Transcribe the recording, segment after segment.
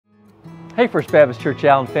Hey, First Baptist Church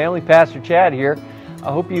Allen family, Pastor Chad here.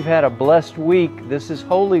 I hope you've had a blessed week. This is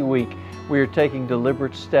Holy Week. We are taking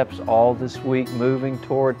deliberate steps all this week, moving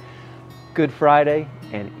toward Good Friday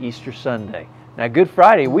and Easter Sunday. Now, Good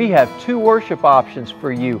Friday, we have two worship options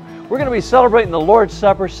for you. We're going to be celebrating the Lord's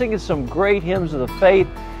Supper, singing some great hymns of the faith.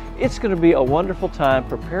 It's going to be a wonderful time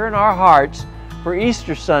preparing our hearts for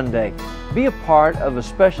Easter Sunday. Be a part of a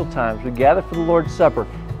special time as we gather for the Lord's Supper.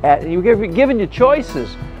 We're giving you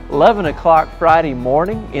choices. 11 o'clock Friday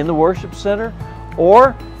morning in the worship center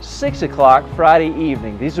or 6 o'clock Friday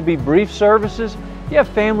evening. These will be brief services. If you have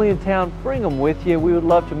family in town, bring them with you. We would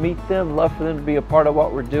love to meet them, love for them to be a part of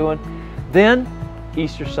what we're doing. Then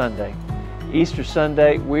Easter Sunday. Easter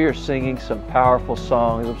Sunday, we are singing some powerful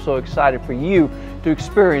songs. I'm so excited for you to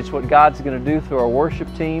experience what God's going to do through our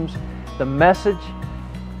worship teams. The message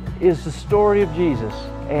is the story of Jesus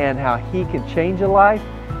and how He can change a life.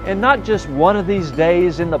 And not just one of these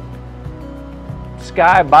days in the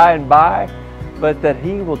sky by and by, but that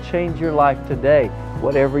He will change your life today.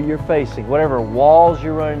 Whatever you're facing, whatever walls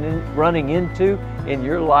you're running into in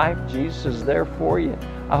your life, Jesus is there for you.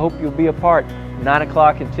 I hope you'll be a part. 9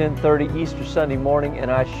 o'clock and 10:30 Easter Sunday morning, and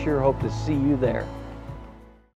I sure hope to see you there.